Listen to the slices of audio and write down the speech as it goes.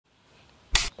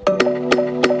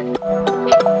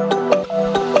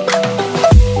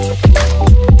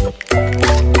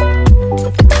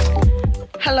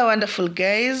wonderful,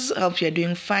 guys. Hope you're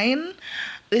doing fine.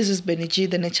 This is Benny G,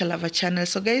 the Nature Lover channel.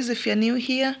 So guys, if you're new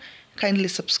here, kindly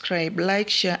subscribe, like,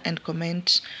 share and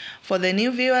comment. For the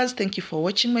new viewers, thank you for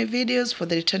watching my videos. For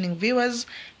the returning viewers,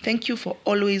 thank you for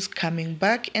always coming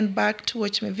back and back to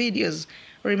watch my videos.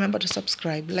 Remember to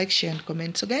subscribe, like, share and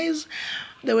comment. So guys,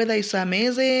 the weather is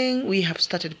amazing. We have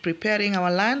started preparing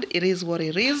our land. It is what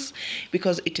it is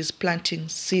because it is planting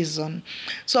season.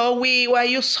 So we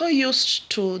were so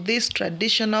used to these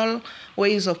traditional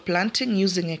ways of planting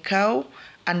using a cow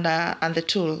and the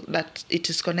tool that it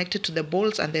is connected to the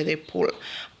bolts and then they pull.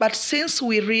 But since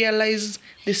we realize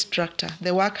this tractor,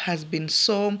 the work has been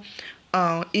so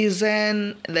easy,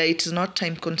 that it is not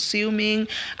time consuming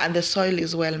and the soil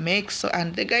is well mixed,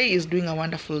 and the guy is doing a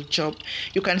wonderful job.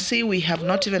 You can see we have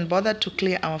not even bothered to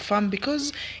clear our farm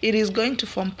because it is going to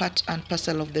form part and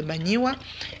parcel of the manure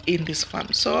in this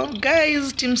farm. So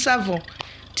guys, Team Savo,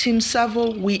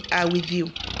 we are with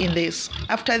you in this.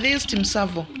 After this, Team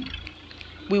Savo,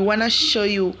 we want to show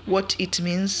you what it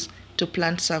means to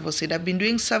plant Savo seed. I've been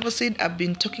doing Savo seed. I've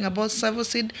been talking about Savo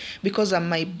seed because I'm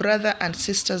my brother and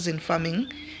sisters in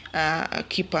farming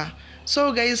keeper.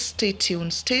 So guys, stay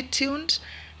tuned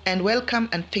and welcome,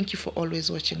 and thank you for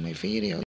always watching my videos.